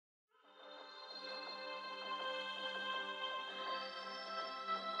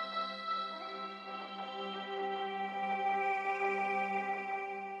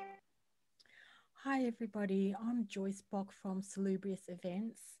Hi, everybody. I'm Joyce Bock from Salubrious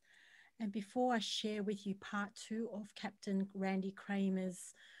Events. And before I share with you part two of Captain Randy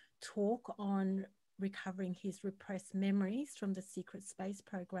Cramer's talk on recovering his repressed memories from the Secret Space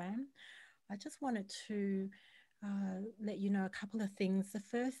program, I just wanted to let you know a couple of things. The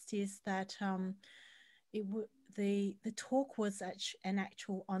first is that it the talk was an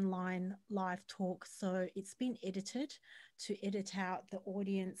actual online live talk, so it's been edited to edit out the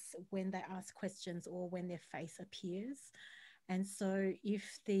audience when they ask questions or when their face appears. And so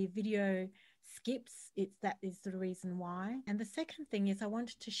if the video skips, that is the reason why. And the second thing is I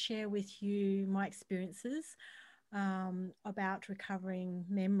wanted to share with you my experiences about recovering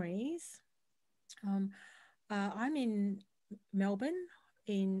memories. um, I'm in Melbourne,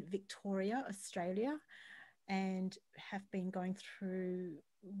 in Victoria, Australia, and have been going through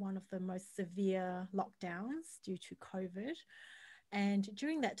one of the most severe lockdowns due to COVID. And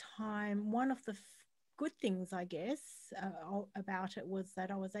during that time, one of the good things, I guess, about it was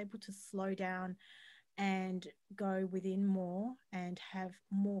that I was able to slow down and go within more and have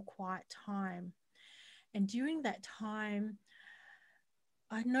more quiet time. And during that time,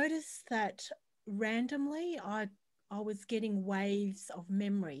 I noticed that randomly I was getting waves of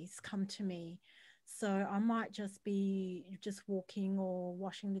memories come to me. So I might just be just walking or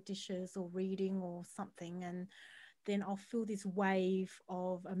washing the dishes or reading or something, and then I'll feel this wave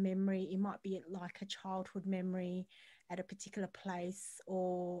of a memory. It might be like a childhood memory at a particular place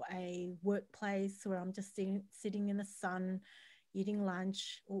or a workplace where I'm just sitting in the sun, eating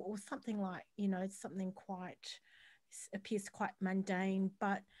lunch, or something like, something quite appears quite mundane.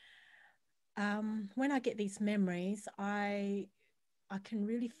 But when I get these memories, I can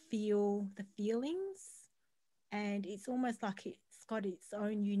really feel the feelings, and it's almost like it's got its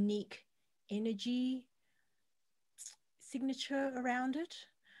own unique energy signature around it.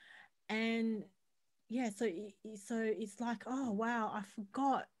 And yeah, so it's like, oh wow, I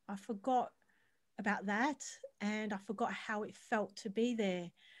forgot about that, and I forgot how it felt to be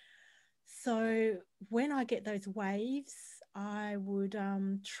there. So when I get those waves, I would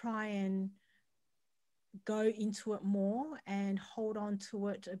try and go into it more and hold on to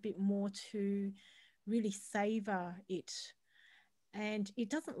it a bit more to really savor it. And it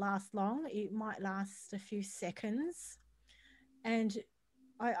doesn't last long, it might last a few seconds. And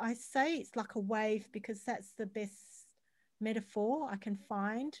I say it's like a wave because that's the best metaphor I can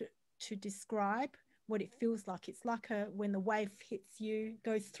find to describe what it feels like. It's like when the wave hits you,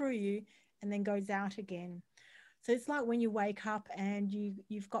 goes through you, and then goes out again. So it's like when you wake up and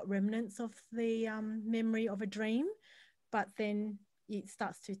you've got remnants of the memory of a dream, but then it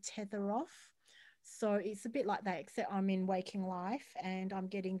starts to tether off. So it's a bit like that, except I'm in waking life and I'm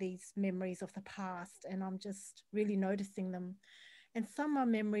getting these memories of the past and I'm just really noticing them. And some are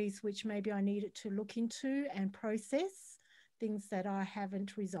memories which maybe I needed to look into and process, things that I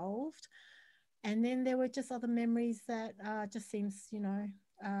haven't resolved. And then there were just other memories that just seems,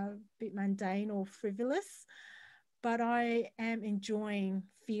 a bit mundane or frivolous, but I am enjoying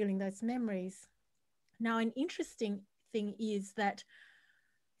feeling those memories. Now, an interesting thing is that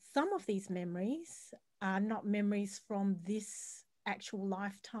some of these memories are not memories from this actual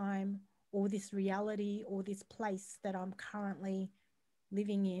lifetime or this reality or this place that I'm currently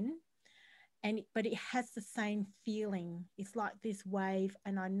living in. But it has the same feeling. It's like this wave,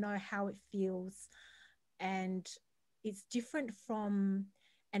 and I know how it feels. And it's different from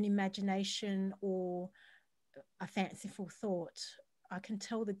an imagination or a fanciful thought. I can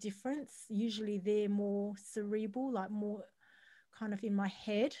tell the difference. Usually they're more cerebral, like more kind of in my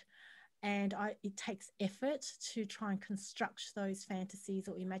head. And it takes effort to try and construct those fantasies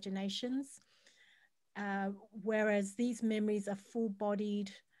or imaginations. Whereas these memories are full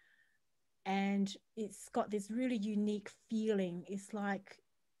bodied, and it's got this really unique feeling. It's like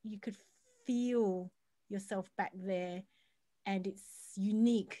you could feel yourself back there, and it's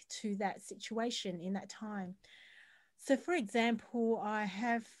unique to that situation in that time. So, for example, I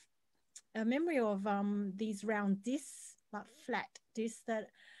have a memory of these round discs, like flat discs that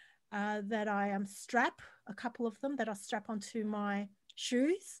I strap, a couple of them that I strap onto my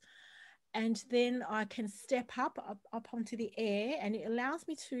shoes, and then I can step up onto the air, and it allows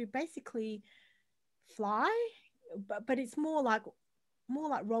me to basically fly, but it's more like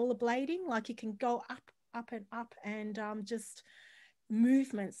rollerblading. Like you can go up and up, and just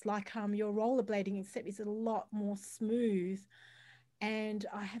movements like you're rollerblading, except it's a lot more smooth. And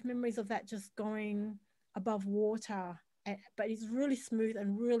I have memories of that just going above water, but it's really smooth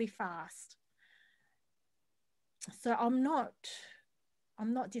and really fast. So I'm not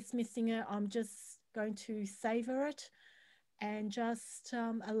dismissing it. I'm just going to savor it and just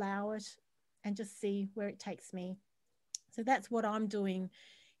allow it and just see where it takes me. So that's what I'm doing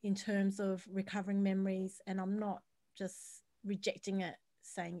in terms of recovering memories. And I'm not just rejecting it,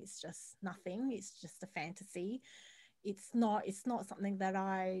 saying it's just nothing, it's just a fantasy. It's not something that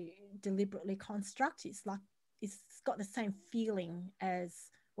I deliberately construct. It's like it's got the same feeling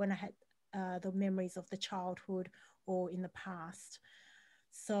as when I had the memories of the childhood or in the past.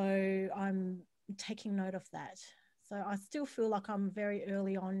 So I'm taking note of that. So I still feel like I'm very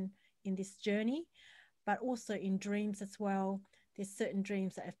early on in this journey, but also in dreams as well. There's certain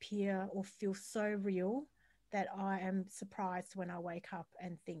dreams that appear or feel so real that I am surprised when I wake up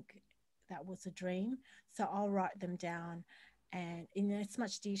and think that was a dream. So I'll write them down and in as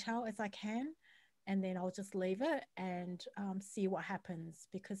much detail as I can. And then I'll just leave it and see what happens,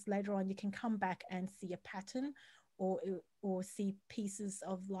 because later on you can come back and see a pattern, or or see pieces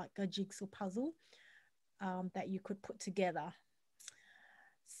of like a jigsaw puzzle that you could put together.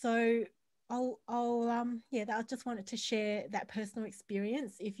 So yeah, I just wanted to share that personal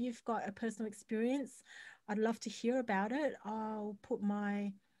experience. If you've got a personal experience, I'd love to hear about it. I'll put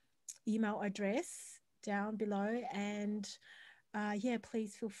my email address down below, and yeah,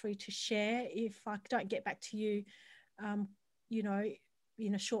 please feel free to share. If I don't get back to you, um, you know,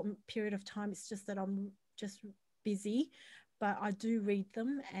 in a short period of time, it's just that I'm just busy, but I do read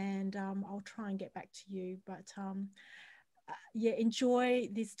them, and I'll try and get back to you. But yeah, enjoy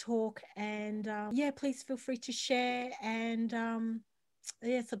this talk, and yeah, please feel free to share, and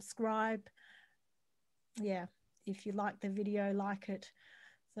yeah, subscribe. Yeah, if you like the video, like it.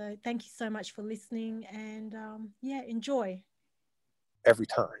 So thank you so much for listening, and yeah, enjoy. Every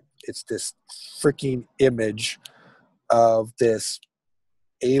time it's this freaking image of this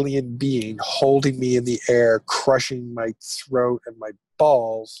alien being holding me in the air, crushing my throat and my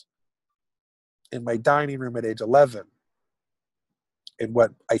balls in my dining room at age 11, in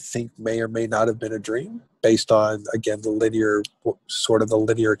what I think may or may not have been a dream, based on, again, the linear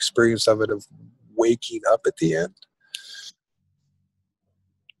experience of it, of waking up at the end.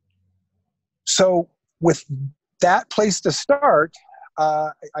 So with that place to start,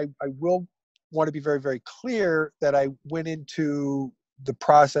 I will want to be very, very clear that I went into the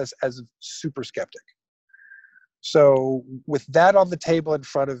process as a super skeptic. So with that on the table in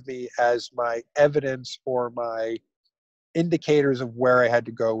front of me as my evidence or my indicators of where I had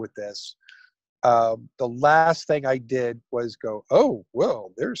to go with this, the last thing I did was go, oh,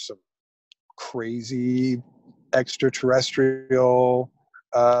 well, there's some crazy extraterrestrial,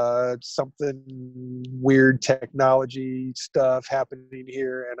 something weird technology stuff happening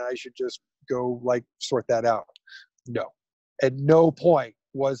here, and I should just go like sort that out. No. At no point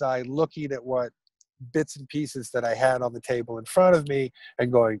was I looking at what bits and pieces that I had on the table in front of me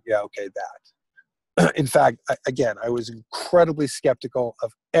and going, yeah, okay, that. In fact, again, I was incredibly skeptical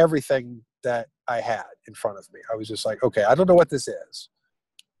of everything that I had in front of me. I was just like, okay, I don't know what this is,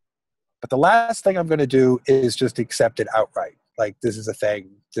 but the last thing I'm going to do is just accept it outright. Like, this is a thing.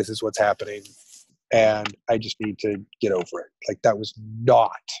 This is what's happening. And I just need to get over it. Like, that was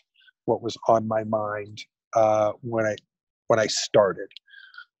not what was on my mind when I started.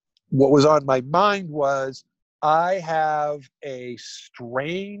 What was on my mind was, I have a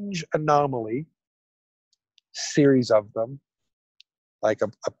strange anomaly, series of them, like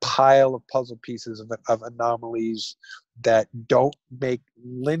a pile of puzzle pieces of anomalies that don't make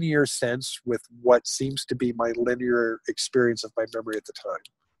linear sense with what seems to be my linear experience of my memory at the time.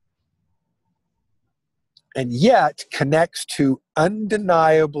 And yet connects to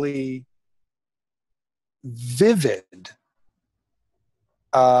undeniably vivid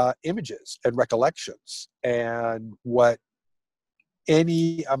images and recollections, and what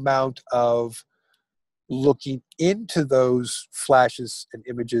any amount of looking into those flashes and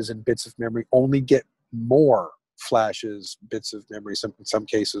images and bits of memory only get more flashes, bits of memory, in some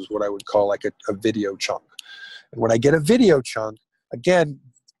cases what I would call like a video chunk. And when I get a video chunk, again,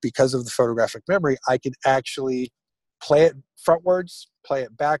 because of the photographic memory, I can actually play it frontwards, play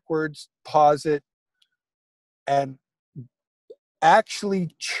it backwards, pause it, and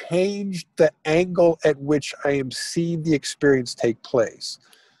actually change the angle at which I am seeing the experience take place.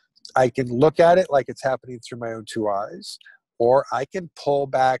 I can look at it like it's happening through my own two eyes, or I can pull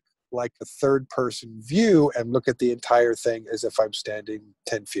back like a third person view and look at the entire thing as if I'm standing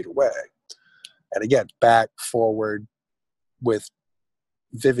 10 feet away. And again, back, forward, with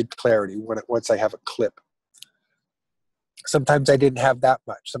vivid clarity once I have a clip. Sometimes I didn't have that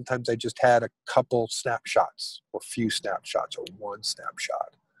much. Sometimes I just had a couple snapshots, or few snapshots, or one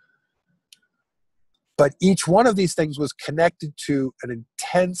snapshot. But each one of these things was connected to an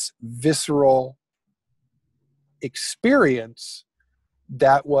intense, visceral experience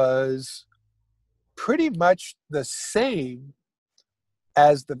that was pretty much the same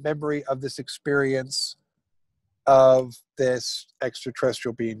as the memory of this experience of this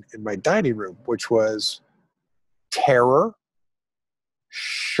extraterrestrial being in my dining room, which was terror,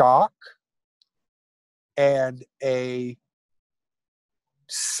 shock, and a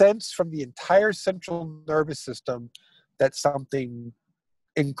sense from the entire central nervous system that something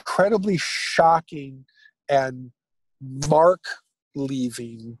incredibly shocking and mark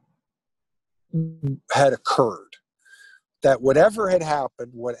leaving had occurred. That whatever had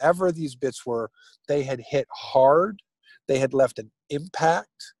happened, whatever these bits were, they had hit hard, they had left an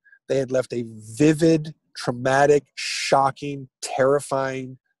impact, they had left a vivid, traumatic, shocking,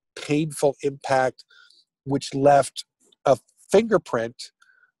 terrifying, painful impact, which left a fingerprint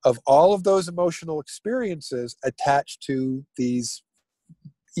of all of those emotional experiences attached to these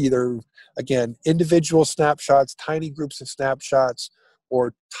either, again, individual snapshots, tiny groups of snapshots,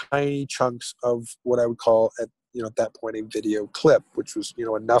 or tiny chunks of what I would call at that point a video clip, which was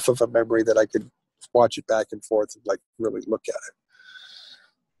enough of a memory that I could watch it back and forth and like really look at it.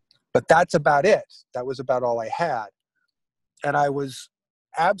 But that's about it. That was about all I had. And I was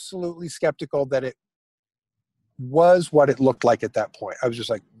absolutely skeptical that it was what it looked like at that point. I was just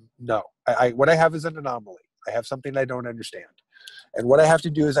like, no, what I have is an anomaly. I have something I don't understand. And what I have to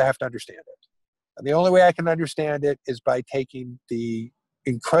do is I have to understand it. And the only way I can understand it is by taking the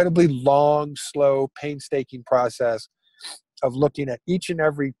incredibly long, slow, painstaking process of looking at each and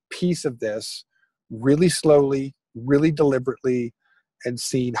every piece of this really slowly, really deliberately, and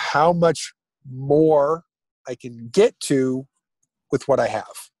seeing how much more I can get to with what I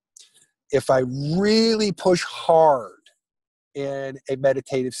have. If I really push hard in a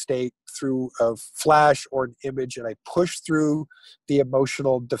meditative state through a flash or an image, and I push through the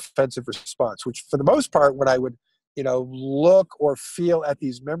emotional defensive response, which for the most part, when I would, look or feel at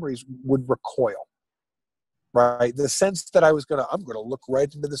these memories, would recoil, right? The sense that I'm going to look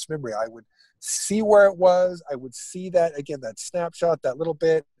right into this memory. I would see where it was. I would see that, again, that snapshot, that little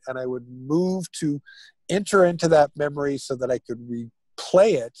bit, and I would move to enter into that memory so that I could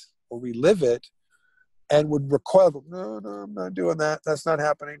replay it or relive it, and would recoil. No, I'm not doing that. That's not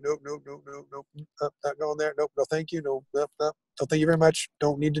happening. Nope. Not going there. Nope. No, thank you. Nope. No, thank you very much.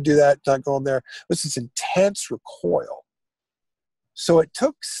 Don't need to do that. Not going there. This is intense recoil. So it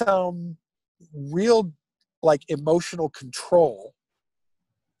took some real, like, emotional control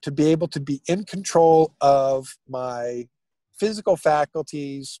to be able to be in control of my physical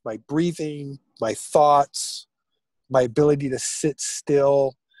faculties, my breathing, my thoughts, my ability to sit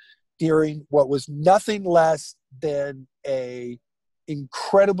still during what was nothing less than a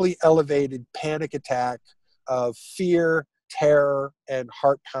incredibly elevated panic attack of fear, terror, and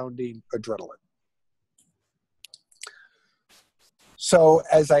heart-pounding adrenaline. So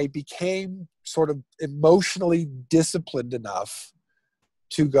as I became sort of emotionally disciplined enough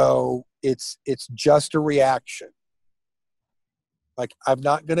to go, it's just a reaction. Like, I'm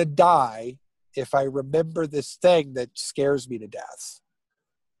not going to die if I remember this thing that scares me to death.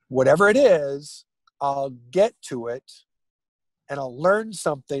 Whatever it is, I'll get to it, and I'll learn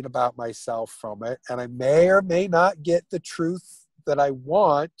something about myself from it. And I may or may not get the truth that I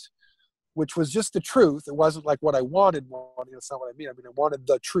want, which was just the truth. It wasn't like what I wanted. That's not what I mean. I mean, I wanted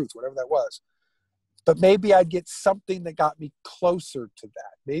the truth, whatever that was. But maybe I'd get something that got me closer to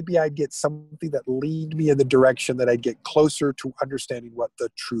that. Maybe I'd get something that leaned me in the direction that I'd get closer to understanding what the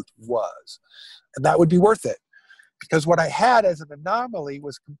truth was. And that would be worth it. Because what I had as an anomaly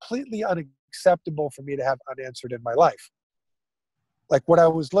was completely unacceptable for me to have unanswered in my life. Like, what I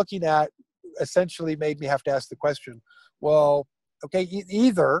was looking at essentially made me have to ask the question, well, okay,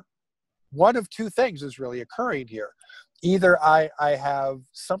 either one of two things is really occurring here. Either I have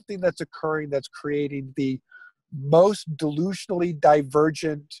something that's occurring that's creating the most delusionally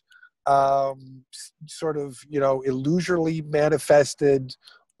divergent, sort of, illusorily manifested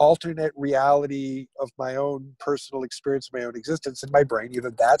alternate reality of my own personal experience, my own existence in my brain.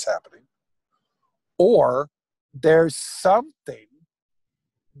 Either that's happening, or there's something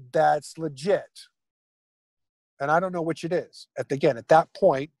that's legit. And I don't know which it is. At that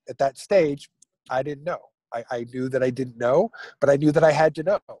point, at that stage, I didn't know. I knew that I didn't know, but I knew that I had to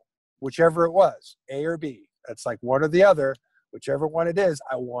know. Whichever it was, A or B. That's like one or the other. Whichever one it is,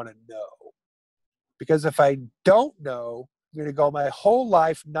 I want to know. Because if I don't know, I'm going to go my whole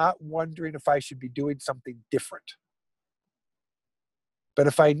life not wondering if I should be doing something different. But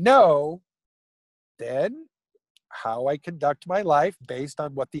if I know, then how I conduct my life based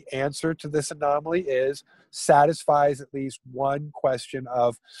on what the answer to this anomaly is satisfies at least one question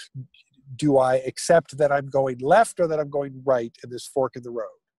of, do I accept that I'm going left or that I'm going right in this fork in the road?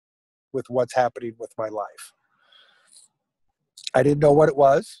 with what's happening with my life. I didn't know what it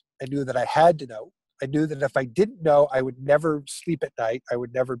was. I knew that I had to know. I knew that if I didn't know, I would never sleep at night. I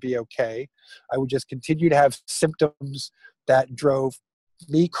would never be okay. I would just continue to have symptoms that drove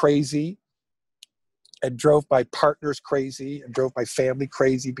me crazy and drove my partners crazy and drove my family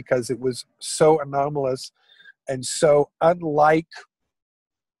crazy because it was so anomalous and so unlike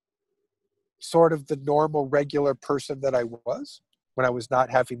sort of the normal, regular person that I was when I was not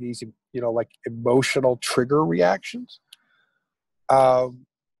having these, like emotional trigger reactions.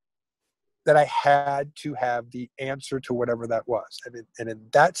 That I had to have the answer to whatever that was. And in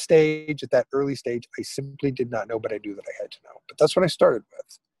that stage, at that early stage, I simply did not know, but I knew that I had to know. But that's what I started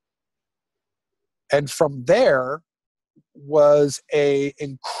with. And from there was a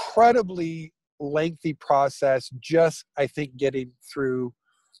incredibly lengthy process, just, I think, getting through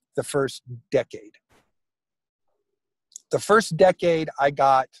the first decade. The first decade, I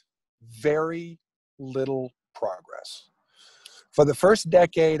got very little progress. For the first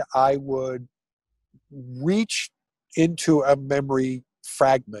decade, I would reach into a memory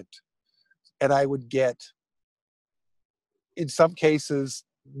fragment and I would get, in some cases,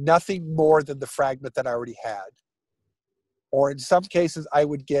 nothing more than the fragment that I already had. Or in some cases, I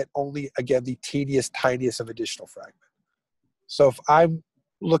would get only, again, the teeniest, tiniest of additional fragment. So if I'm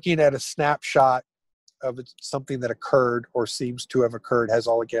looking at a snapshot of something that occurred or seems to have occurred, has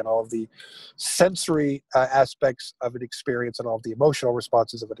all of the sensory aspects of an experience and all of the emotional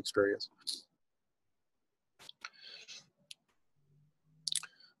responses of an experience.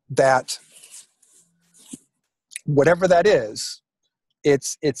 That whatever that is,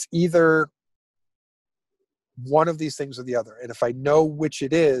 it's either one of these things or the other. And if I know which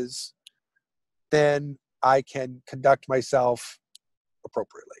it is, then I can conduct myself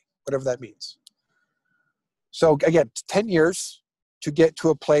appropriately, whatever that means. So again, 10 years to get to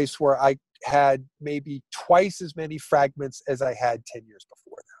a place where I had maybe twice as many fragments as I had 10 years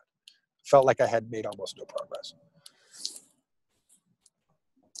before that. Felt like I had made almost no progress.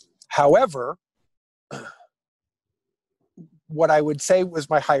 However, what I would say was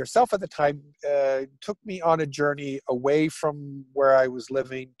my higher self at the time took me on a journey away from where I was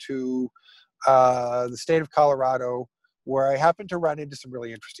living to the state of Colorado, where I happened to run into some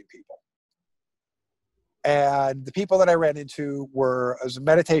really interesting people. And the people that I ran into were as a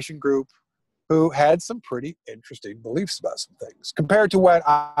meditation group who had some pretty interesting beliefs about some things compared to what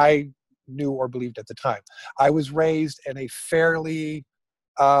I knew or believed at the time. I was raised in a fairly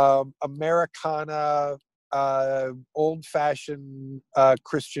Americana, old-fashioned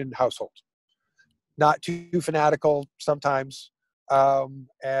Christian household. Not too fanatical sometimes, but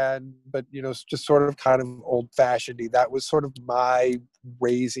just sort of kind of old-fashioned. That was sort of my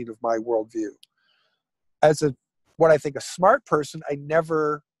raising of my worldview. As what I think a smart person, I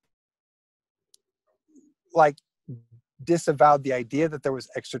never disavowed the idea that there was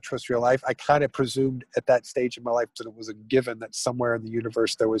extraterrestrial life. I kind of presumed at that stage in my life that it was a given that somewhere in the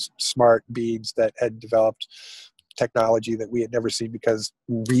universe there was smart beings that had developed technology that we had never seen because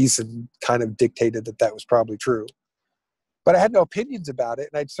reason kind of dictated that that was probably true. But I had no opinions about it,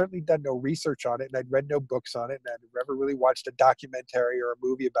 and I'd certainly done no research on it, and I'd read no books on it, and I'd never really watched a documentary or a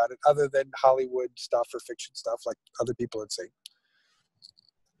movie about it other than Hollywood stuff or fiction stuff like other people had seen.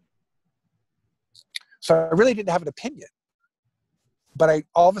 So I really didn't have an opinion. But I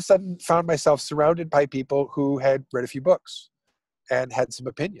all of a sudden found myself surrounded by people who had read a few books and had some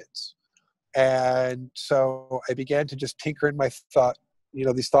opinions. And so I began to just tinker in my thought,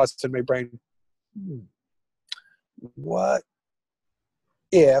 these thoughts in my brain. What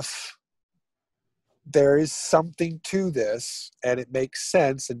if there is something to this and it makes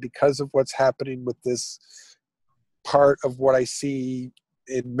sense, and because of what's happening with this part of what I see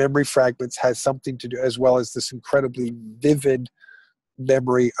in memory fragments has something to do, as well as this incredibly vivid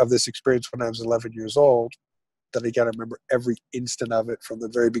memory of this experience when I was 11 years old, that I got to remember every instant of it from the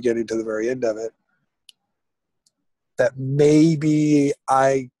very beginning to the very end of it, that maybe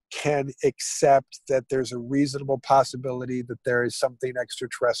I can accept that there's a reasonable possibility that there is something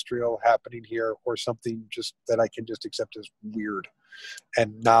extraterrestrial happening here, or something just that I can just accept as weird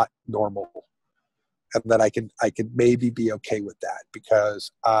and not normal. And that I can maybe be okay with that,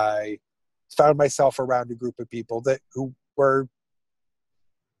 because I found myself around a group of people who were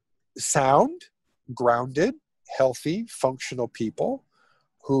sound, grounded, healthy, functional people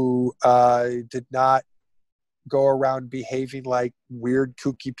who did not go around behaving like weird,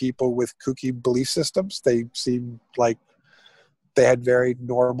 kooky people with kooky belief systems. They seemed like they had very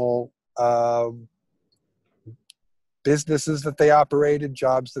normal businesses that they operated,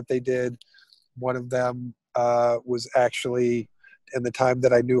 jobs that they did. One of them was actually and the time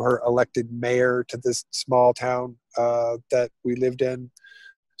that I knew her elected mayor to this small town that we lived in.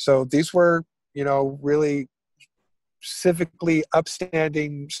 So these were, really civically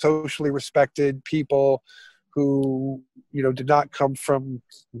upstanding, socially respected people who, did not come from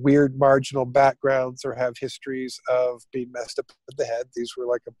weird marginal backgrounds or have histories of being messed up in the head. These were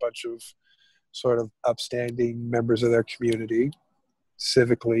like a bunch of sort of upstanding members of their community,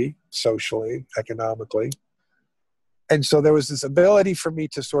 civically, socially, economically. And so there was this ability for me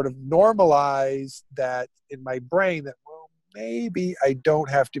to sort of normalize that in my brain that, well, maybe I don't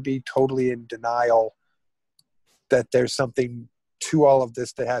have to be totally in denial that there's something to all of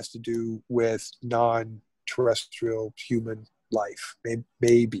this that has to do with non-terrestrial human life.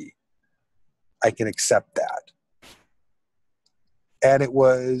 Maybe I can accept that. And it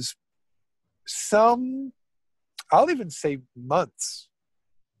was I'll even say months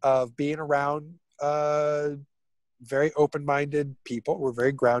of being around very open-minded people. We're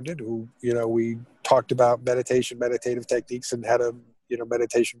very grounded who, we talked about meditative techniques and had a,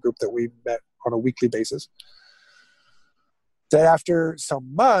 meditation group that we met on a weekly basis. That after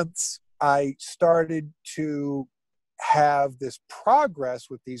some months, I started to have this progress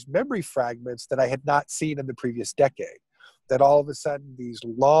with these memory fragments that I had not seen in the previous decade. That all of a sudden these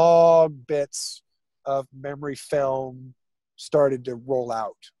long bits of memory film started to roll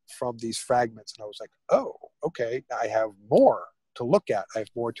out from these fragments. And I was like, oh, okay, I have more to look at. I have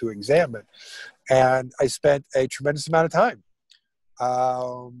more to examine. And I spent a tremendous amount of time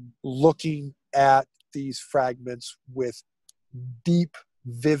looking at these fragments with deep,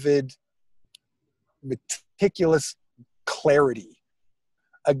 vivid, meticulous clarity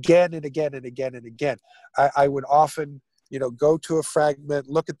again and again and again and again. I would often, go to a fragment,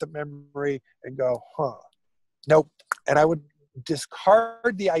 look at the memory and go, nope. And I would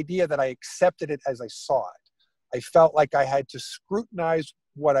discard the idea that I accepted it as I saw it. I felt like I had to scrutinize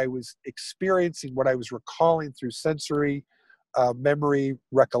what I was experiencing, what I was recalling through sensory, memory,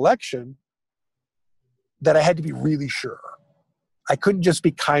 recollection, that I had to be really sure. I couldn't just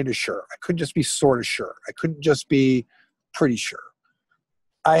be kind of sure. I couldn't just be sort of sure. I couldn't just be pretty sure.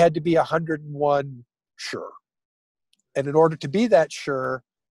 I had to be 101 sure. And in order to be that sure,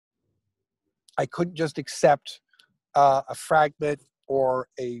 I couldn't just accept a fragment or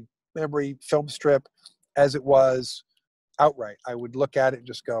a memory film strip as it was outright. I would look at it and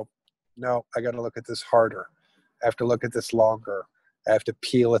just go, no, I got to look at this harder. I have to look at this longer. I have to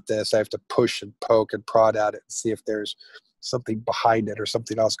peel at this. I have to push and poke and prod at it and see if there's something behind it or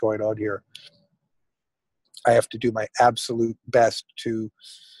something else going on here. I have to do my absolute best to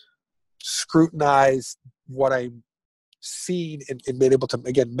scrutinize what I'm seeing and being able to,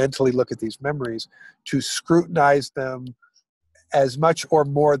 again, mentally look at these memories, to scrutinize them as much or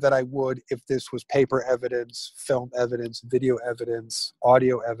more than I would if this was paper evidence, film evidence, video evidence,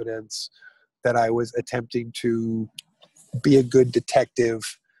 audio evidence, that I was attempting to be a good detective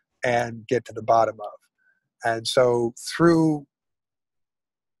and get to the bottom of. And so through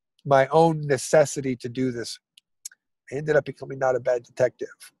my own necessity to do this, I ended up becoming not a bad detective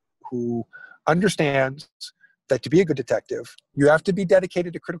who understands that to be a good detective, you have to be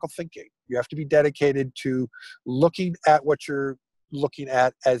dedicated to critical thinking. You have to be dedicated to looking at what you're looking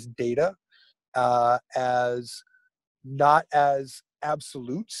at as data, as not as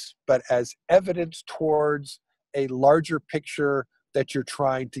absolutes, but as evidence towards a larger picture that you're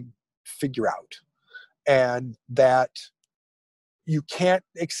trying to figure out. And that you can't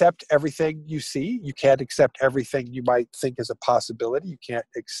accept everything you see. You can't accept everything you might think is a possibility. You can't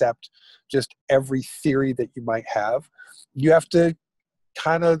accept just every theory that you might have. You have to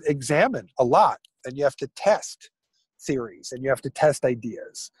kind of examine a lot, and you have to test theories, and you have to test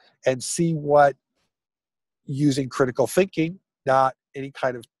ideas and see what, using critical thinking, not any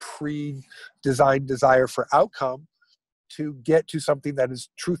kind of pre-designed desire for outcome, to get to something that is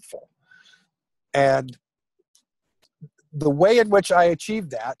truthful. And the way in which I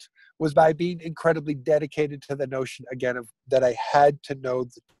achieved that was by being incredibly dedicated to the notion, again, of that I had to know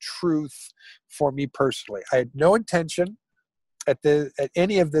the truth for me personally. I had no intention at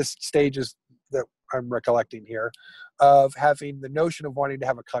any of this stages that I'm recollecting here of having the notion of wanting to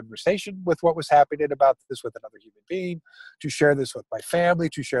have a conversation with what was happening about this with another human being, to share this with my family,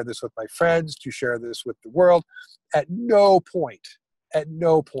 to share this with my friends, to share this with the world. At no point,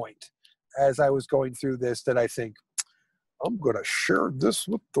 as I was going through this, did I think, I'm going to share this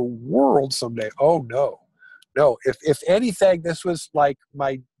with the world someday. Oh, no. If anything, this was like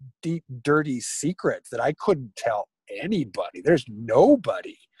my deep, dirty secret that I couldn't tell anybody. There's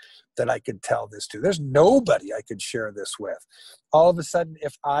nobody that I could tell this to. There's nobody I could share this with. All of a sudden,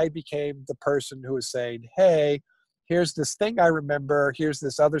 if I became the person who was saying, hey, here's this thing I remember, here's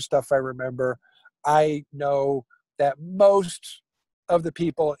this other stuff I remember. I know that most of the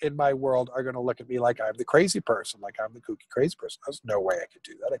people in my world are going to look at me like I'm the crazy person, like I'm the kooky crazy person. There's no way I could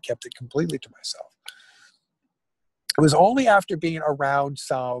do that. I kept it completely to myself. It was only after being around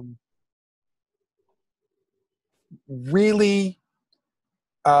some really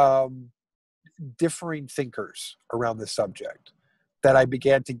differing thinkers around this subject that I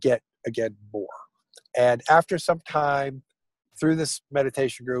began to get, again, more. And after some time through this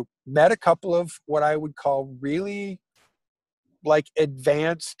meditation group, met a couple of what I would call really like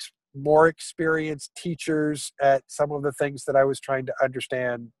advanced, more experienced teachers at some of the things that I was trying to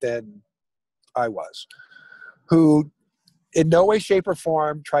understand than I was, who in no way, shape, or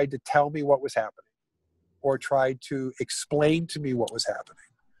form tried to tell me what was happening or tried to explain to me what was happening.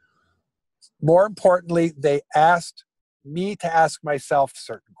 More importantly, they asked me to ask myself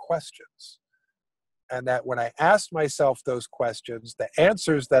certain questions. And that when I asked myself those questions, the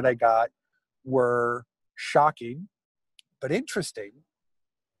answers that I got were shocking, but interesting,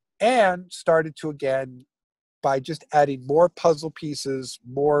 and started to, again, by just adding more puzzle pieces,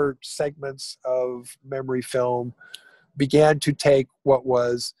 more segments of memory film, began to take what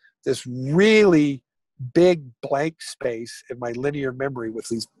was this really big blank space in my linear memory with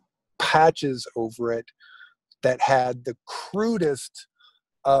these patches over it that had the crudest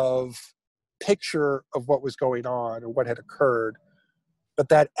of picture of what was going on or what had occurred, but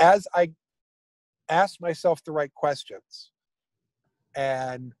that as I asked myself the right questions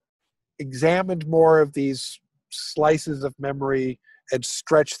and examined more of these slices of memory and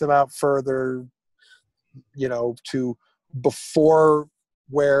stretched them out further, to before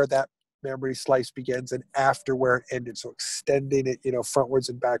where that memory slice begins and after where it ended. So extending it, frontwards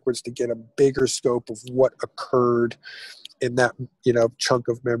and backwards to get a bigger scope of what occurred in that, chunk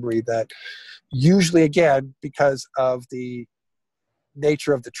of memory that usually, again, because of the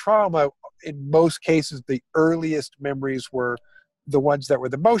nature of the trauma, in most cases, the earliest memories were the ones that were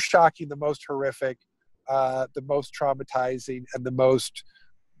the most shocking, the most horrific, the most traumatizing, and the most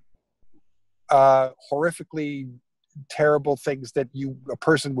horrifically terrible things that a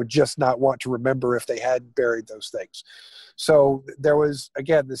person would just not want to remember if they had buried those things. So there was,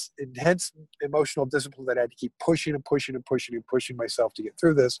 again, this intense emotional discipline that I had to keep pushing and pushing and pushing and pushing myself to get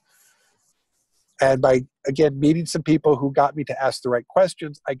through this. And by, again, meeting some people who got me to ask the right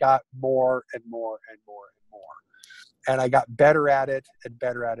questions, I got more and more and more and more. And I got better at it and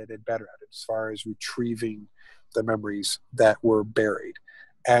better at it and better at it as far as retrieving the memories that were buried.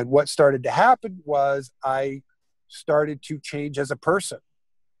 And what started to happen was I started to change as a person,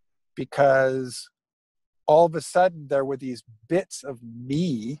 because all of a sudden there were these bits of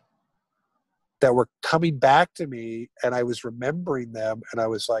me that were coming back to me, and I was remembering them, and I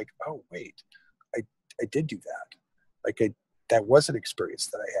was like, oh, wait, I did do that. That was an experience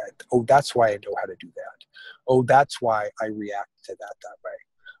that I had. Oh, that's why I know how to do that. Oh, that's why I react to that way.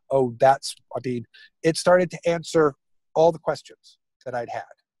 Oh, it started to answer all the questions that I'd had,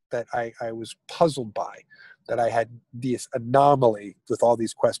 that I was puzzled by, that I had this anomaly with all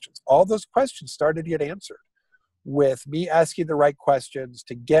these questions. All those questions started to get answered with me asking the right questions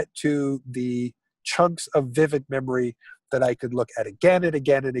to get to the chunks of vivid memory that I could look at again and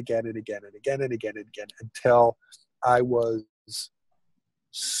again and again and again and again and again and again until I was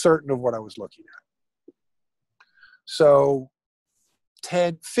certain of what I was looking at. So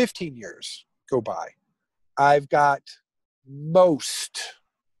 10, 15 years go by. I've got most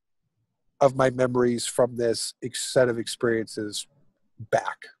of my memories from this set of experiences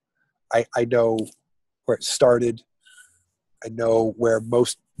back. I know where it started. I know where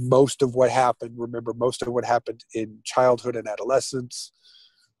most of what happened. Remember most of what happened in childhood and adolescence.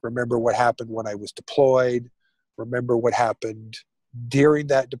 Remember what happened when I was deployed. Remember what happened during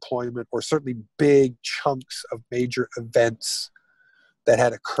that deployment, or certainly big chunks of major events that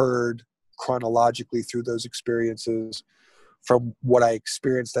had occurred chronologically through those experiences. From what I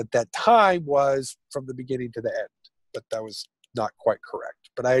experienced at that time was from the beginning to the end, but that was not quite correct.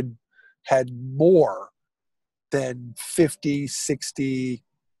 But I had more than 50, 60,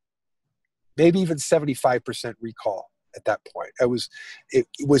 maybe even 75% recall at that point. It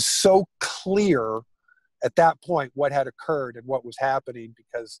was so clear at that point what had occurred and what was happening,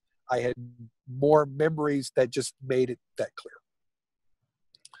 because I had more memories that just made it that clear.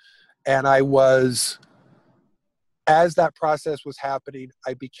 And as that process was happening,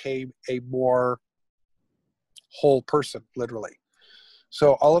 I became a more whole person, literally.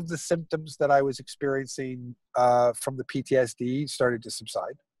 So all of the symptoms that I was experiencing from the PTSD started to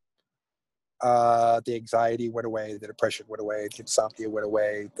subside. The anxiety went away, the depression went away, the insomnia went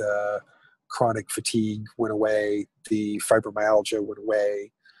away, the chronic fatigue went away, the fibromyalgia went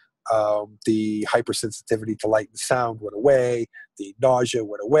away, the hypersensitivity to light and sound went away, the nausea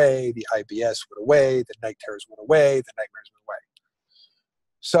went away, the IBS went away, the night terrors went away, the nightmares went away.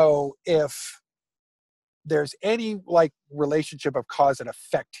 So if there's any like relationship of cause and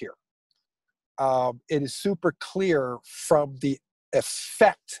effect here, it is super clear from the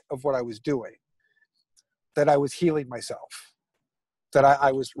effect of what I was doing that I was healing myself, that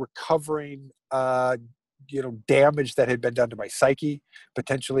I was recovering, damage that had been done to my psyche,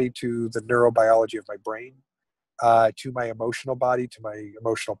 potentially to the neurobiology of my brain, to my emotional body, to my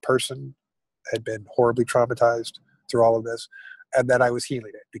emotional person, had been horribly traumatized through all of this. And then I was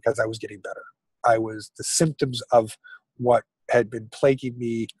healing it because I was getting better. The symptoms of what had been plaguing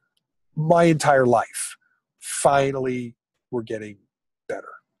me my entire life finally were getting better.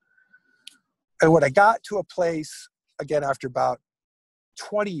 And when I got to a place, again, after about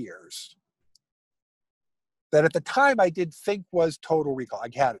 20 years, that at the time I did think was total recall. I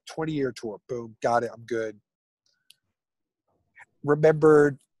had a 20-year tour. Boom, got it, I'm good.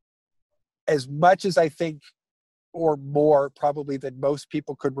 Remembered as much as I think, or more probably than most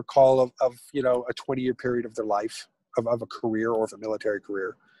people could recall of a 20-year period of their life, of a career or of a military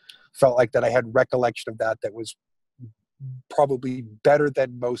career. Felt like that I had recollection of that was probably better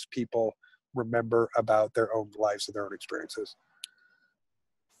than most people remember about their own lives and their own experiences.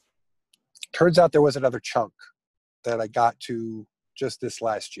 Turns out there was another chunk that I got to just this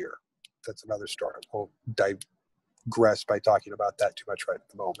last year. That's another story. I won't digress by talking about that too much right at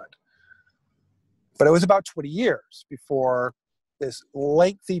the moment. But it was about 20 years before this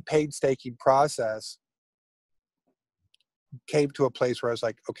lengthy, painstaking process came to a place where I was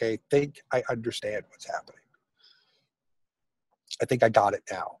like, okay, I think I understand what's happening. I think I got it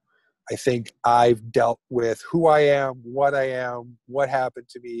now. I think I've dealt with who I am, what happened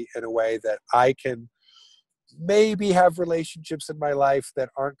to me in a way that I can maybe have relationships in my life that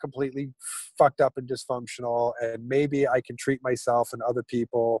aren't completely fucked up and dysfunctional, and maybe I can treat myself and other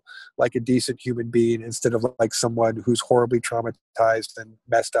people like a decent human being instead of like someone who's horribly traumatized and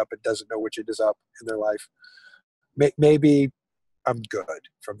messed up and doesn't know which end is up in their life. Maybe I'm good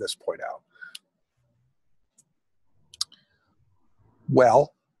from this point out.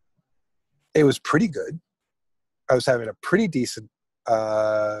 Well, it was pretty good. I was having a pretty decent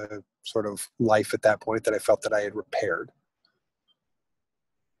sort of life at that point that I felt that I had repaired.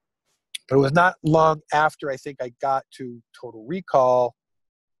 But it was not long after I think I got to total recall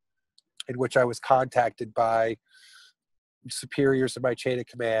in which I was contacted by superiors in my chain of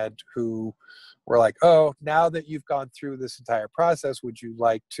command who were like, oh, now that you've gone through this entire process, would you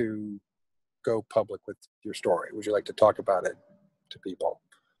like to go public with your story? Would you like to talk about it to people?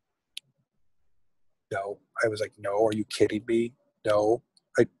 No. I was like, no, are you kidding me? No.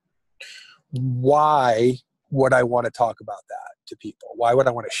 Why would I want to talk about that to people? Why would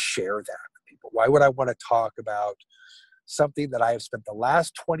I want to share that with people? Why would I want to talk about something that I have spent the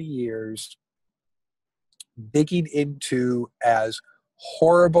last 20 years digging into as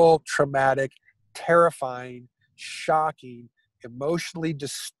horrible, traumatic, terrifying, shocking, emotionally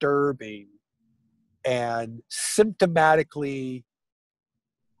disturbing, and symptomatically,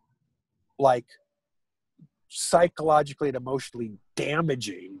 like, psychologically and emotionally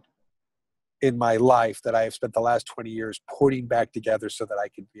damaging in my life that I have spent the last 20 years putting back together so that I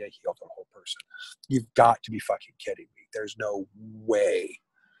can be a healed and whole person? You've got to be fucking kidding me. There's no way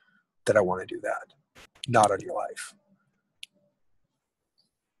that I want to do that. Not on your life.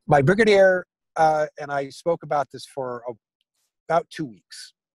 My brigadier and I spoke about this for about 2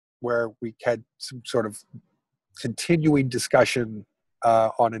 weeks, where we had some sort of continuing discussion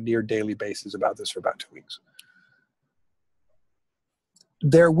on a near daily basis about this for about 2 weeks.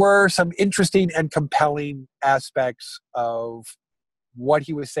 There were some interesting and compelling aspects of what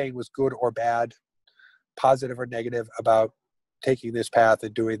he was saying was good or bad, positive or negative, about taking this path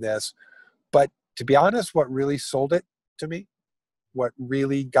and doing this. But to be honest, what really sold it to me, what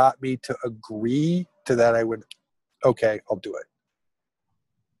really got me to agree to that I would, okay, I'll do it,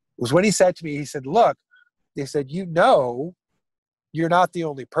 was when he said to me, he said, look, he said, you're not the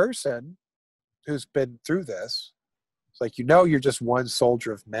only person who's been through this. It's like, you're just one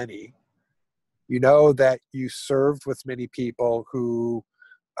soldier of many. You know that you served with many people who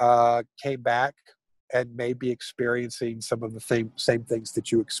came back and may be experiencing some of the same things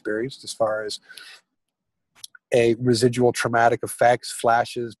that you experienced, as far as a residual traumatic effects,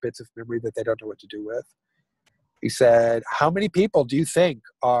 flashes, bits of memory that they don't know what to do with. He said, how many people do you think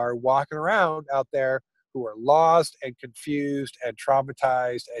are walking around out there who are lost and confused and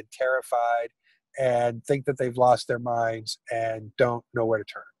traumatized and terrified and think that they've lost their minds and don't know where to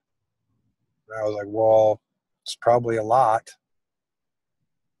turn? And I was like, well, it's probably a lot.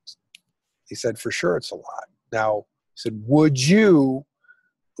 He said, for sure it's a lot. Now, he said, would you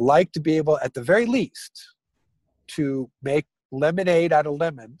like to be able, at the very least, to make lemonade out of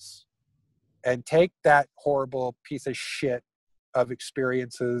lemons and take that horrible piece of shit of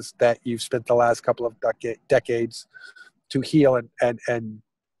experiences that you've spent the last couple of decades to heal and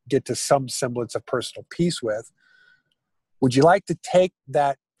get to some semblance of personal peace with? Would you like to take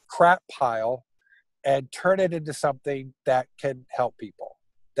that crap pile and turn it into something that can help people,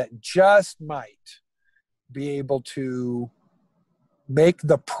 that just might be able to make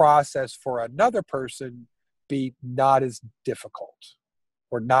the process for another person be not as difficult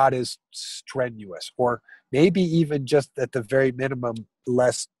or not as strenuous, or maybe even just at the very minimum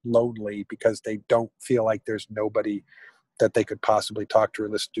less lonely, because they don't feel like there's nobody that they could possibly talk to or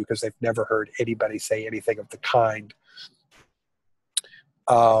listen to, because they've never heard anybody say anything of the kind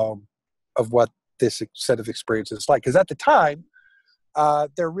of what this set of experiences is like. Because at the time,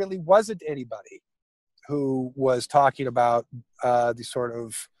 there really wasn't anybody who was talking about the sort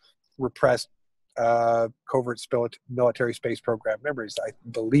of repressed covert military space program memories. I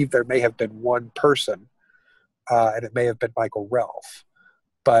believe there may have been one person, and it may have been Michael Relf,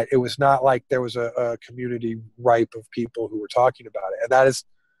 but it was not like there was a community ripe of people who were talking about it. And that is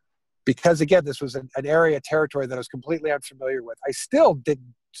because, again, this was an area, territory that I was completely unfamiliar with. I still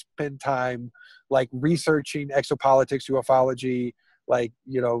didn't spend time like researching exopolitics, ufology, like,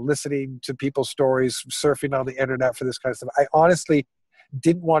 listening to people's stories, surfing on the internet for this kind of stuff. I honestly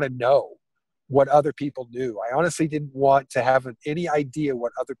didn't want to know what other people knew. I honestly didn't want to have any idea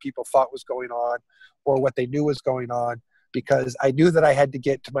what other people thought was going on or what they knew was going on, because I knew that I had to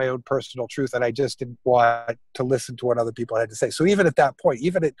get to my own personal truth, and I just didn't want to listen to what other people had to say. So even at that point,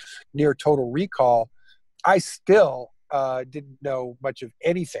 even at near total recall, I still didn't know much of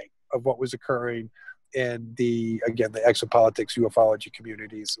anything of what was occurring in the exopolitics, ufology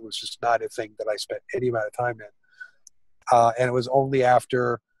communities. It was just not a thing that I spent any amount of time in. And it was only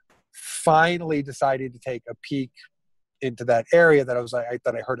after finally deciding to take a peek into that area that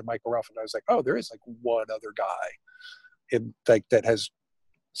I heard of Michael Ralph, and I was like, oh, there is like one other guy in like that has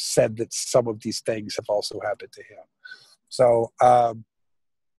said that some of these things have also happened to him. So,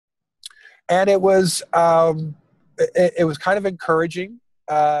 and it was kind of encouraging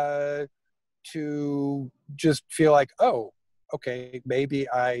to just feel like, oh, okay, maybe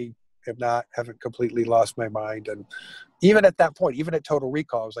I haven't completely lost my mind. And even at that point, even at total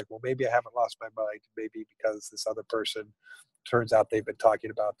recall, I was like, well, maybe I haven't lost my mind. Maybe because this other person, turns out they've been talking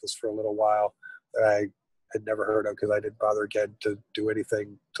about this for a little while that I had never heard of, because I didn't bother again to do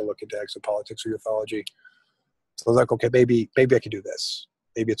anything to look into exopolitics or ufology. So I was like, okay, maybe I can do this.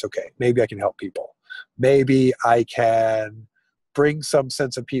 Maybe it's okay. Maybe I can help people. Maybe I can bring some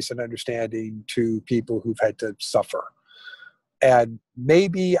sense of peace and understanding to people who've had to suffer. And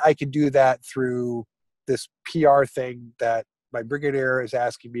maybe I can do that through this PR thing that my brigadier is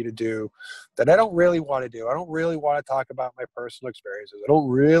asking me to do, that I don't really want to do. I don't really want to talk about my personal experiences. I don't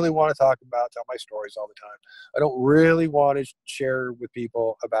really want to tell my stories all the time. I don't really want to share with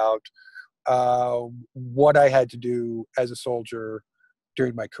people about what I had to do as a soldier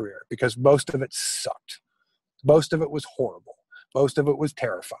during my career, because most of it sucked. Most of it was horrible. Most of it was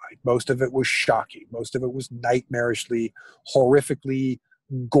terrifying. Most of it was shocking. Most of it was nightmarishly, horrifically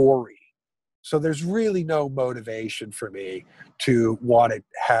gory. So there's really no motivation for me to want to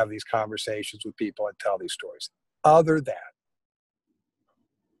have these conversations with people and tell these stories, other than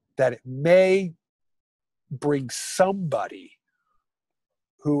that it may bring somebody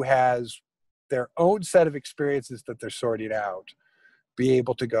who has their own set of experiences that they're sorting out, be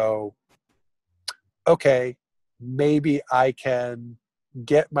able to go, okay, maybe I can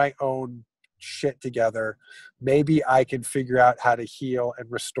get my own shit together. Maybe I can figure out how to heal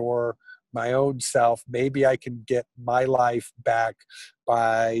and restore my own self. Maybe I can get my life back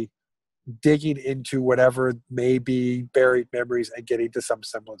by digging into whatever may be buried memories and getting to some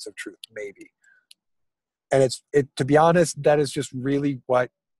semblance of truth, maybe. And to be honest, that is just really what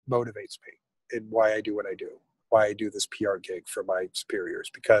motivates me and why I do what I do, why I do this PR gig for my superiors,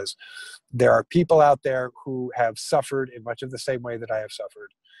 because there are people out there who have suffered in much of the same way that I have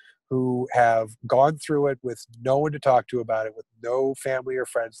suffered, who have gone through it with no one to talk to about it, with no family or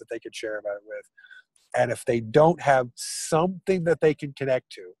friends that they could share about it with. And if they don't have something that they can connect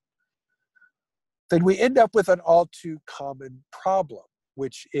to, then we end up with an all too common problem,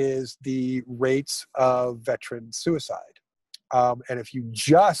 which is the rates of veteran suicide. And if you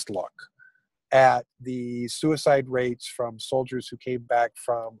just look at the suicide rates from soldiers who came back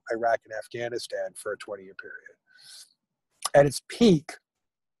from Iraq and Afghanistan for a 20-year period, at its peak,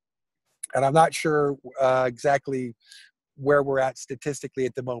 And I'm not sure exactly where we're at statistically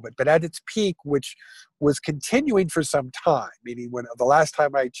at the moment, but at its peak, which was continuing for some time, meaning when the last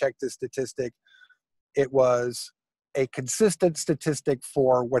time I checked the statistic, it was a consistent statistic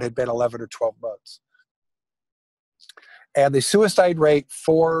for what had been 11 or 12 months. And the suicide rate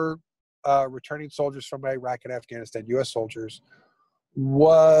for returning soldiers from Iraq and Afghanistan, U.S. soldiers,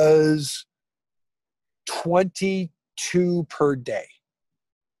 was 22 per day.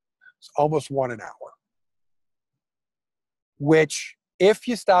 It's almost one an hour. Which, if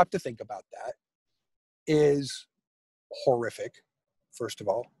you stop to think about that, is horrific, first of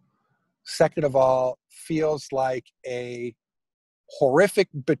all. Second of all, feels like a horrific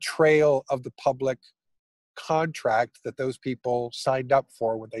betrayal of the public contract that those people signed up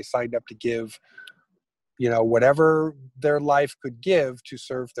for when they signed up to give, whatever their life could give to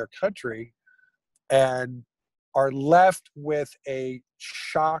serve their country, and are left with a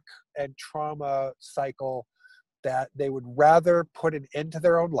shock and trauma cycle that they would rather put an end to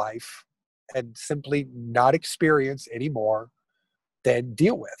their own life and simply not experience anymore than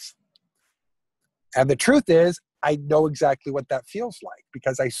deal with. And the truth is, I know exactly what that feels like,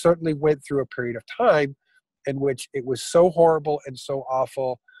 because I certainly went through a period of time in which it was so horrible and so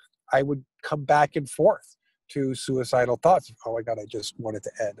awful, I would come back and forth to suicidal thoughts. Oh my God, I just want it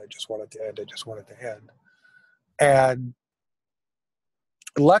to end. I just want it to end. I just want it to end. And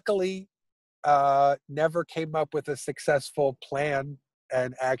luckily, never came up with a successful plan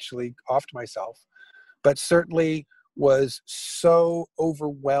and actually offed myself, but certainly was so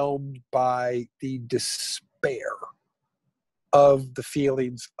overwhelmed by the despair of the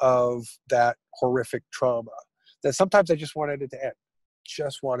feelings of that horrific trauma that sometimes I just wanted it to end.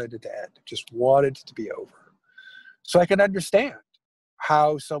 Just wanted it to end. Just wanted it to be over. So I can understand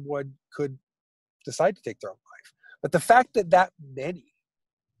how someone could decide to take their own life. But the fact that that many,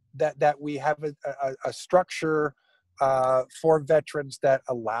 that we have a structure for veterans that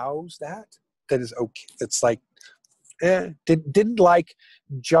allows that is okay. It's like, didn't like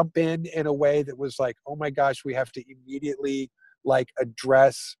jump in a way that was like, oh my gosh, we have to immediately like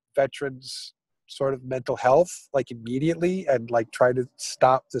address veterans sort of mental health like immediately and like try to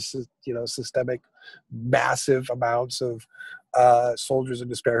stop this, systemic massive amounts of soldiers in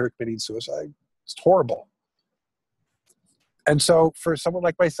despair who are committing suicide. It's horrible. And so for someone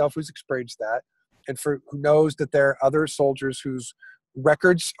like myself who's experienced that, and for who knows that there are other soldiers whose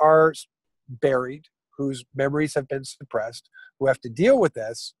records are buried, whose memories have been suppressed, who have to deal with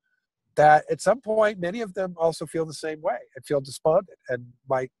this, that at some point, many of them also feel the same way and feel despondent and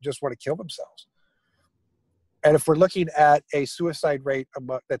might just want to kill themselves. And if we're looking at a suicide rate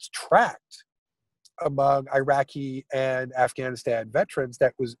that's tracked among Iraqi and Afghanistan veterans,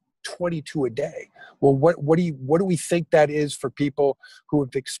 that was 22 a day. Well, what do we think that is for people who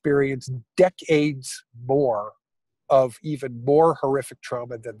have experienced decades more of even more horrific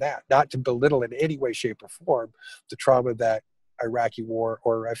trauma than that? Not to belittle in any way, shape, or form the trauma that Iraqi war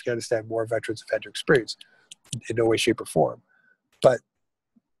or Afghanistan war veterans have had to experience, in no way, shape, or form. But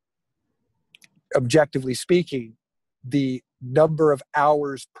objectively speaking, the number of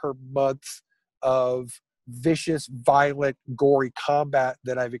hours per month of vicious, violent, gory combat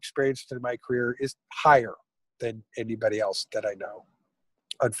that I've experienced in my career is higher than anybody else that I know,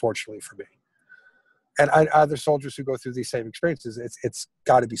 unfortunately for me. And other soldiers who go through these same experiences, it's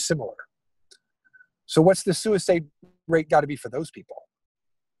got to be similar. So what's the suicide rate got to be for those people?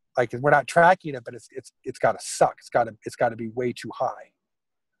 Like, we're not tracking it, but it's got to suck. It's got to be way too high.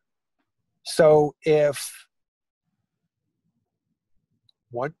 So if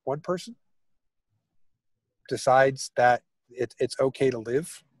one person decides that it's okay to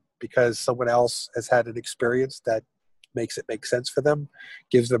live because someone else has had an experience that makes it make sense for them,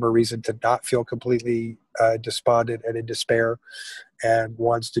 gives them a reason to not feel completely despondent and in despair, and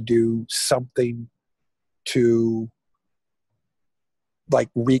wants to do something to like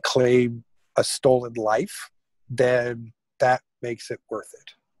reclaim a stolen life, then that makes it worth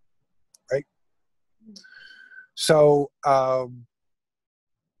it, right? So I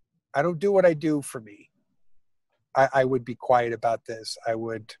don't do what I do for me. I would be quiet about this. I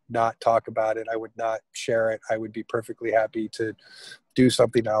would not talk about it. I would not share it. I would be perfectly happy to do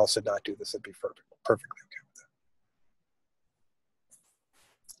something else and not do this. I'd be perfectly okay with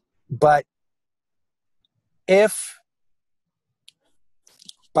it. But if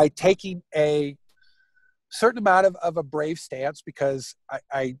by taking a certain amount of a brave stance, because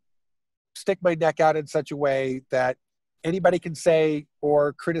I stick my neck out in such a way that anybody can say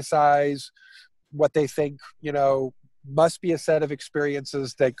or criticize what they think, must be a set of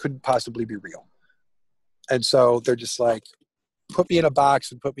experiences that couldn't possibly be real. And so they're just like, put me in a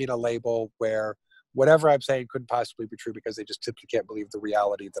box and put me in a label where whatever I'm saying couldn't possibly be true because they just simply can't believe the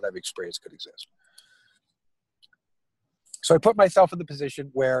reality that I've experienced could exist. So I put myself in the position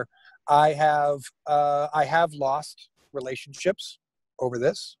where I have lost relationships over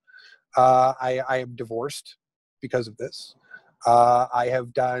this. I am divorced because of this. I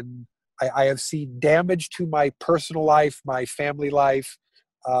have seen damage to my personal life, my family life,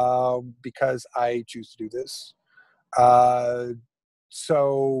 because I choose to do this.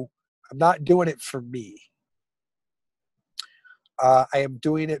 So I'm not doing it for me. I am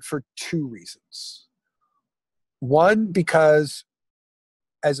doing it for two reasons. One, because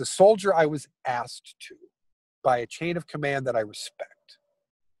as a soldier, I was asked to by a chain of command that I respect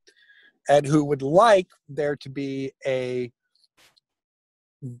and who would like there to be a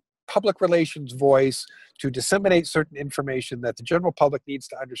public relations voice to disseminate certain information that the general public needs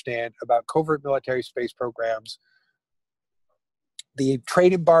to understand about covert military space programs, the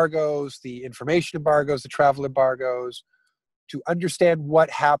trade embargoes, the information embargoes, the travel embargoes, to understand what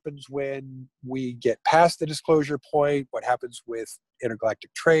happens when we get past the disclosure point, what happens with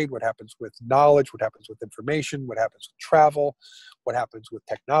intergalactic trade, what happens with knowledge, what happens with information, what happens with travel, what happens with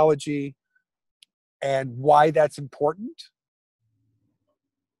technology, and why that's important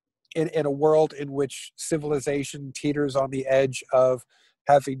in a world in which civilization teeters on the edge of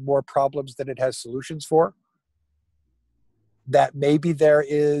having more problems than it has solutions for. That maybe there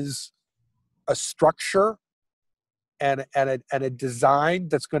is a structure and a design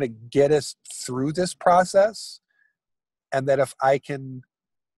that's going to get us through this process. And that if I can,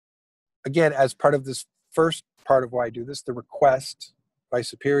 again, as part of this first part of why I do this, the request by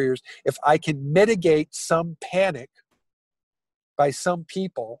superiors, if I can mitigate some panic by some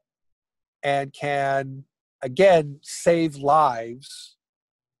people and can, again, save lives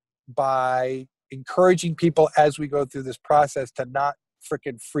by encouraging people as we go through this process to not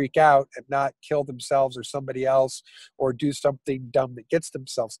freaking freak out and not kill themselves or somebody else or do something dumb that gets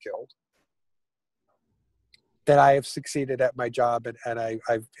themselves killed, then I have succeeded at my job and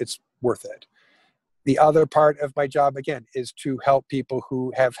I've it's worth it. The other part of my job, again, is to help people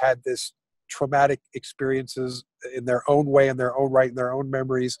who have had this traumatic experiences in their own way, in their own right, in their own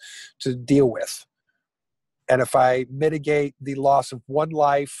memories to deal with. And if I mitigate the loss of one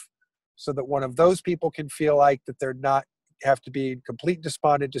life so that one of those people can feel like that they're not have to be in complete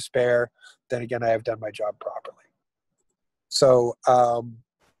despondent despair, then again, I have done my job properly. So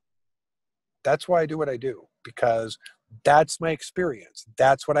that's why I do what I do, because that's my experience.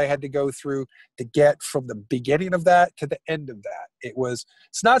 That's what I had to go through to get from the beginning of that to the end of that.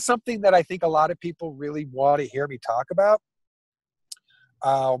 It's not something that I think a lot of people really want to hear me talk about.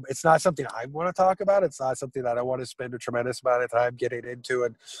 It's not something I want to talk about. It's not something that I want to spend a tremendous amount of time getting into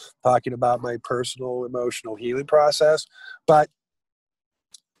and talking about my personal emotional healing process. But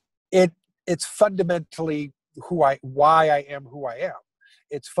it's fundamentally why I am who I am.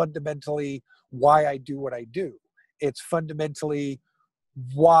 It's fundamentally why I do what I do. It's fundamentally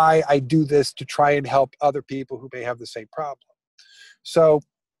why I do this to try and help other people who may have the same problem. So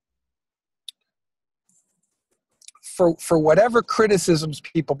for whatever criticisms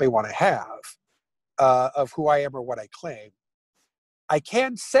people may want to have of who I am or what I claim, I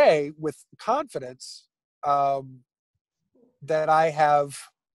can say with confidence that I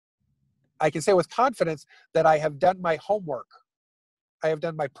can say with confidence that I have done my homework. I have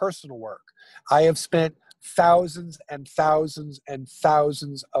done my personal work. I have spent thousands and thousands and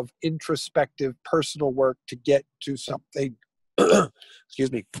thousands of introspective personal work to get to something,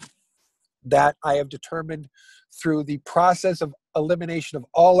 excuse me, that I have determined through the process of elimination of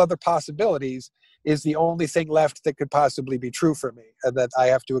all other possibilities is the only thing left that could possibly be true for me, and that I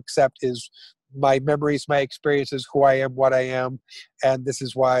have to accept is my memories, my experiences, who I am, what I am, and this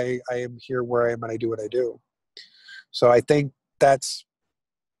is why I am here where I am and I do what I do. So I think that's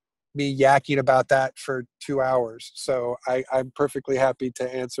me yakking about that for 2 hours. So I'm perfectly happy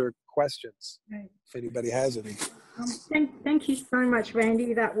to answer questions if anybody has any. Thank you so much,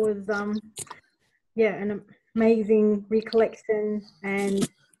 Randy. That was an amazing recollection, and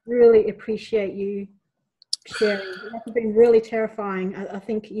really appreciate you sharing. That's been really terrifying. I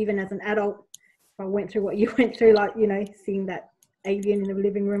think even as an adult, if I went through what you went through, like, seeing that alien in the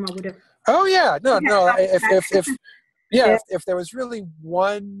living room, I would have. Oh yeah, no. If there was really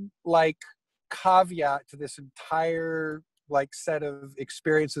one caveat to this entire set of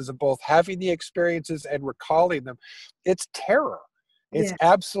experiences of both having the experiences and recalling them, it's terror. It's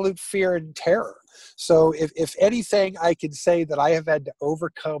absolute fear and terror. So if anything, I can say that I have had to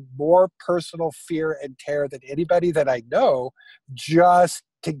overcome more personal fear and terror than anybody that I know, just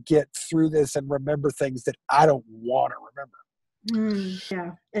to get through this and remember things that I don't want to remember.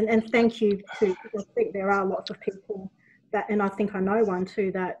 Yeah, and thank you too, because I think there are lots of people that, and I think I know one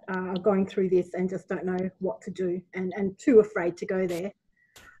too, that are going through this and just don't know what to do, and too afraid to go there.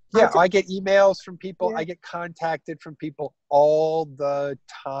 Yeah, I get emails from people. Yeah. I get contacted from people all the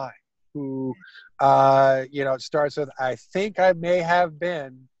time who, it starts with, I think I may have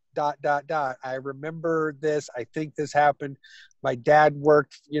been ... I remember this. I think this happened. My dad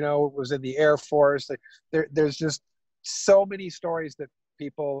worked, was in the Air Force. There's just so many stories that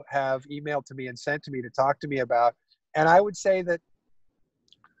people have emailed to me and sent to me to talk to me about. And I would say that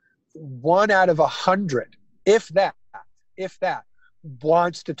 1 out of 100, if that,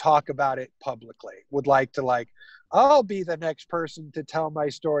 wants to talk about it publicly, would like to, I'll be the next person to tell my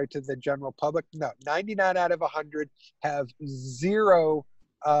story to the general public. No, 99 out of 100 have zero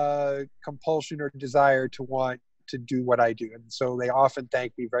compulsion or desire to want to do what I do. And so they often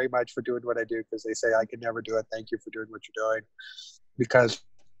thank me very much for doing what I do, because they say, I can never do it. Thank you for doing what you're doing. Because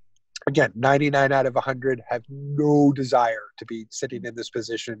again, 99 out of 100 have no desire to be sitting in this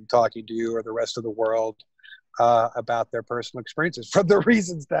position talking to you or the rest of the world about their personal experiences for the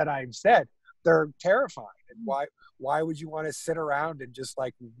reasons that I've said. They're terrifying. And why would you want to sit around and just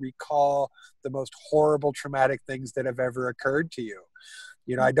recall the most horrible traumatic things that have ever occurred to you?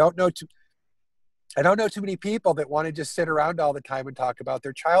 I don't know too many people that want to just sit around all the time and talk about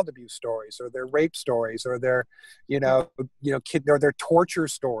their child abuse stories or their rape stories or their, kid or their torture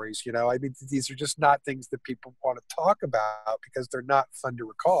stories. I mean, these are just not things that people want to talk about because they're not fun to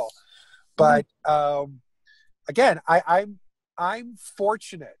recall. But again, I'm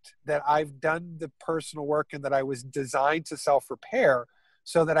fortunate that I've done the personal work and that I was designed to self-repair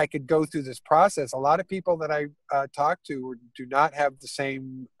so that I could go through this process. A lot of people that I talk to do not have the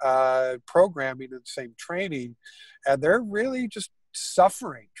same programming and the same training, and they're really just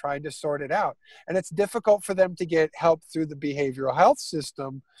suffering trying to sort it out. And it's difficult for them to get help through the behavioral health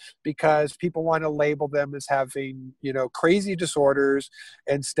system because people want to label them as having, crazy disorders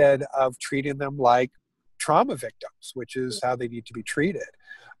instead of treating them like trauma victims, which is how they need to be treated.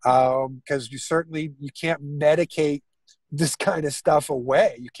 Because you can't medicate this kind of stuff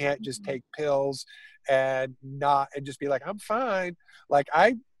away. You can't just take pills and just be like, I'm fine.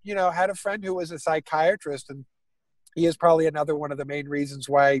 I had a friend who was a psychiatrist, and he is probably another one of the main reasons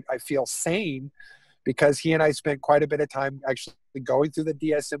why I feel sane, because he and I spent quite a bit of time actually going through the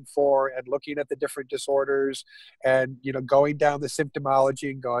DSM-4 and looking at the different disorders and, going down the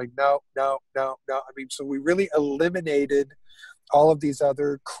symptomology and going, no. I mean, so we really eliminated all of these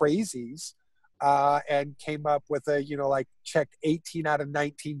other crazies and came up with checked 18 out of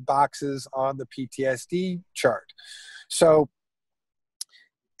 19 boxes on the PTSD chart. So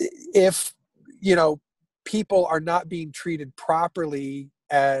if, people are not being treated properly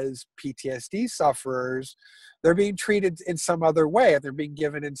as PTSD sufferers, they're being treated in some other way. And they're being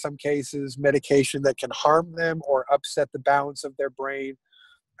given, in some cases, medication that can harm them or upset the balance of their brain.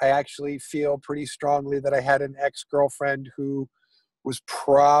 I actually feel pretty strongly that I had an ex-girlfriend who was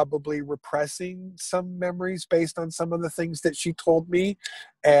probably repressing some memories based on some of the things that she told me,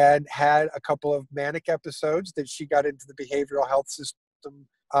 and had a couple of manic episodes that she got into the behavioral health system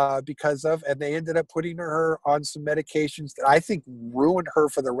because of, and they ended up putting her on some medications that I think ruined her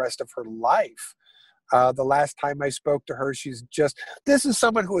for the rest of her life. The last time I spoke to her, this is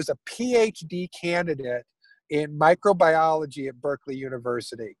someone who is a PhD candidate in microbiology at Berkeley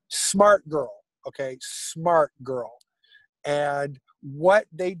University. Smart girl, okay? Smart girl. And what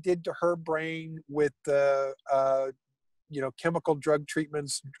they did to her brain with the, chemical drug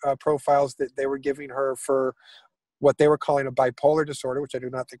treatments profiles that they were giving her for what they were calling a bipolar disorder, which I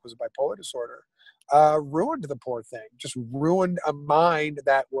do not think was a bipolar disorder, ruined the poor thing. Just ruined a mind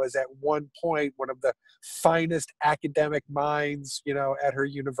that was at one point one of the finest academic minds, at her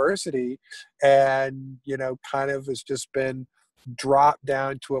university, and, kind of has just been dropped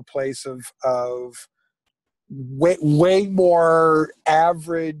down to a place of way more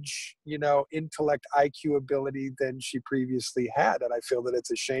average, intellect, IQ ability than she previously had. And I feel that it's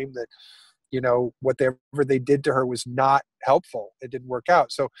a shame that, whatever they did to her was not helpful. It didn't work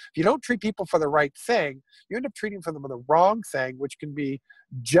out. So if you don't treat people for the right thing, you end up treating for them for the wrong thing, which can be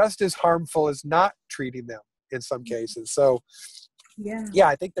just as harmful as not treating them in some cases. So yeah,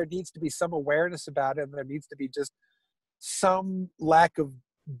 I think there needs to be some awareness about it, and there needs to be just some lack of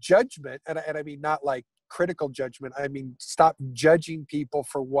judgment. And I mean, not like critical judgment. I mean, stop judging people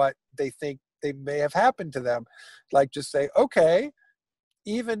for what they think they may have happened to them. Just say, okay,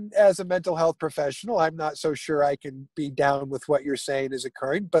 even as a mental health professional, I'm not so sure I can be down with what you're saying is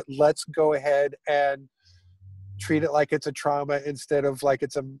occurring, but let's go ahead and treat it like it's a trauma instead of like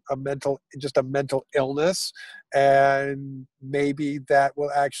it's just a mental illness. And maybe that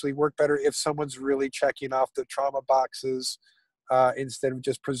will actually work better if someone's really checking off the trauma boxes, instead of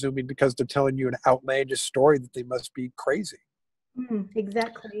just presuming because they're telling you an outlandish story that they must be crazy.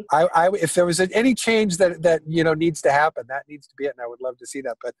 Exactly. If there was any change that needs to happen, that needs to be it, and I would love to see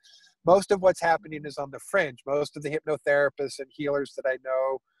that. But most of what's happening is on the fringe. Most of the hypnotherapists and healers that I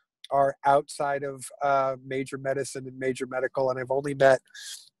know are outside of major medicine and major medical, and I've only met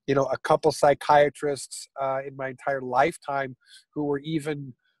a couple psychiatrists in my entire lifetime who were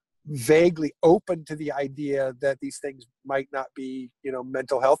even vaguely open to the idea that these things might not be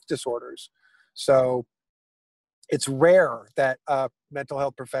mental health disorders. So it's rare that mental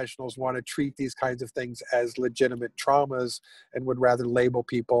health professionals want to treat these kinds of things as legitimate traumas and would rather label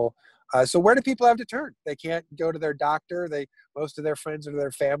people. So where do people have to turn? They can't go to their doctor. Most of their friends or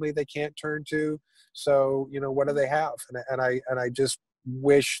their family they can't turn to. So what do they have? And I just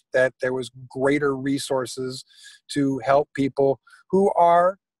wish that there was greater resources to help people who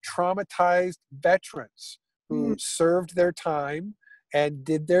are traumatized veterans who served their time and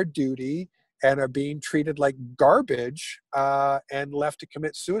did their duty and are being treated like garbage and left to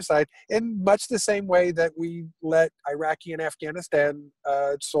commit suicide in much the same way that we let Iraqi and Afghanistan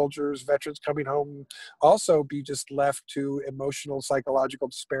soldiers, veterans coming home also be just left to emotional, psychological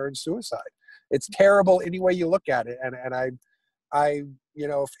despair and suicide. It's terrible any way you look at it. And I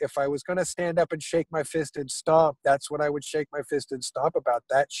if I was going to stand up and shake my fist and stomp, that's what I would shake my fist and stomp about.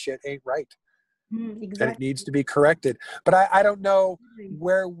 That shit ain't right. Exactly. And it needs to be corrected. But I don't know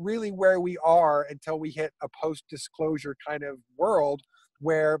where we are until we hit a post-disclosure kind of world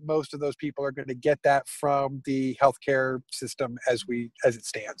where most of those people are going to get that from the healthcare system as it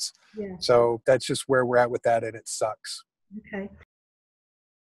stands. Yeah. So that's just where we're at with that, and it sucks. Okay.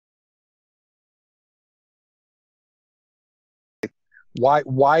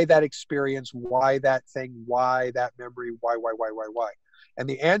 Why that experience? Why that thing? Why that memory? Why? And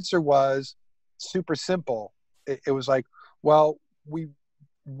the answer was super simple. It was like, well, we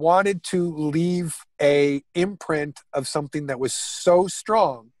wanted to leave a imprint of something that was so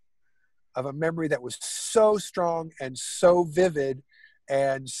strong, of a memory that was so strong and so vivid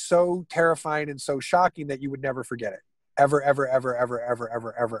and so terrifying and so shocking that you would never forget it. Ever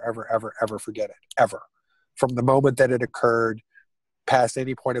forget it. Ever. From the moment that it occurred, past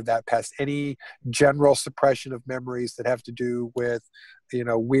any point of that, past any general suppression of memories that have to do with,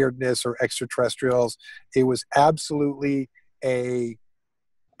 weirdness or extraterrestrials. It was absolutely a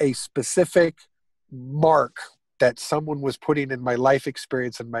specific mark that someone was putting in my life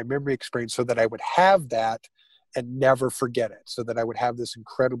experience and my memory experience so that I would have that and never forget it, so that I would have this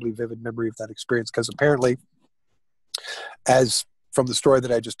incredibly vivid memory of that experience. Because apparently, as from the story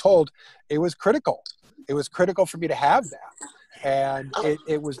that I just told, it was critical. It was critical for me to have that. And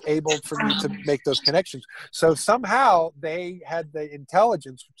it was able for me to make those connections. So somehow they had the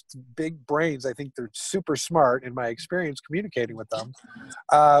intelligence, big brains. I think they're super smart in my experience communicating with them,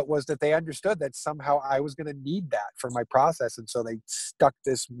 was that they understood that somehow I was going to need that for my process. And so they stuck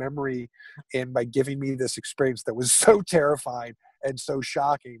this memory in by giving me this experience that was so terrifying and so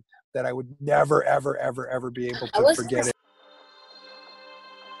shocking that I would never, ever, ever, ever be able to forget it.